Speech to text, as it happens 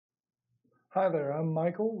Hi there, I'm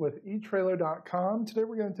Michael with etrailer.com. Today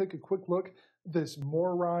we're going to take a quick look at this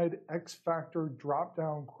MORryde X-Factor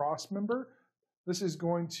Dropdown Crossmember. This is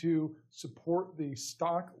going to support the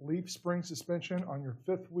stock leaf spring suspension on your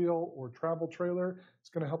fifth wheel or travel trailer. It's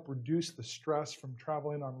going to help reduce the stress from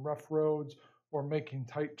traveling on rough roads or making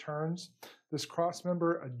tight turns. This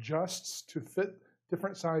crossmember adjusts to fit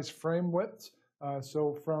different size frame widths.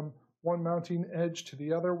 So from one mounting edge to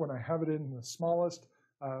the other, when I have it in the smallest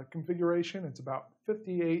configuration, it's about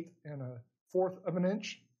 58 1/4 of an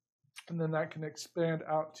inch, and then that can expand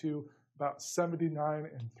out to about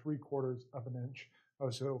 79 3/4 of an inch.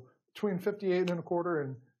 So between 58 1/4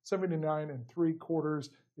 and 79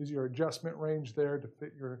 3/4 is your adjustment range there to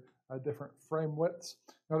fit your different frame widths.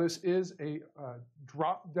 Now this is a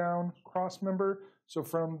drop-down crossmember, so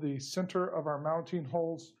from the center of our mounting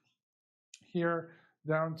holes here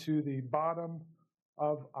down to the bottom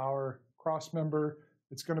of our crossmember,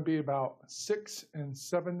 it's going to be about 6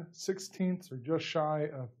 7/16, or just shy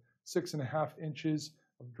of 6.5 inches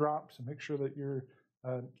of drop. So make sure that you're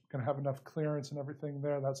going to have enough clearance and everything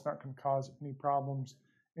there. That's not going to cause any problems.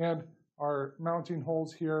 And our mounting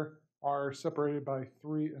holes here are separated by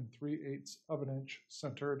 3 3/8 of an inch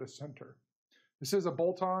center to center. This is a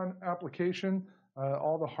bolt-on application.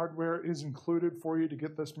 All the hardware is included for you to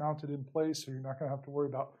get this mounted in place, so you're not going to have to worry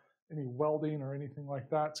about any welding or anything like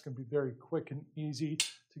that. It's going to be very quick and easy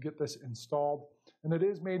to get this installed. And it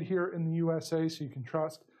is made here in the USA, so you can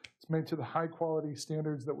trust it's made to the high quality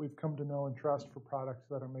standards that we've come to know and trust for products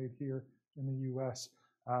that are made here in the US.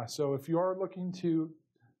 So if you are looking to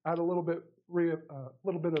add a little bit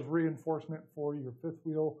of reinforcement for your fifth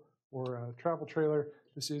wheel or travel trailer,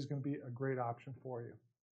 this is going to be a great option for you.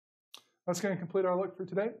 That's going to complete our look for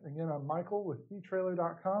today. Again, I'm Michael with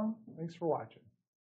etrailer.com. Thanks for watching.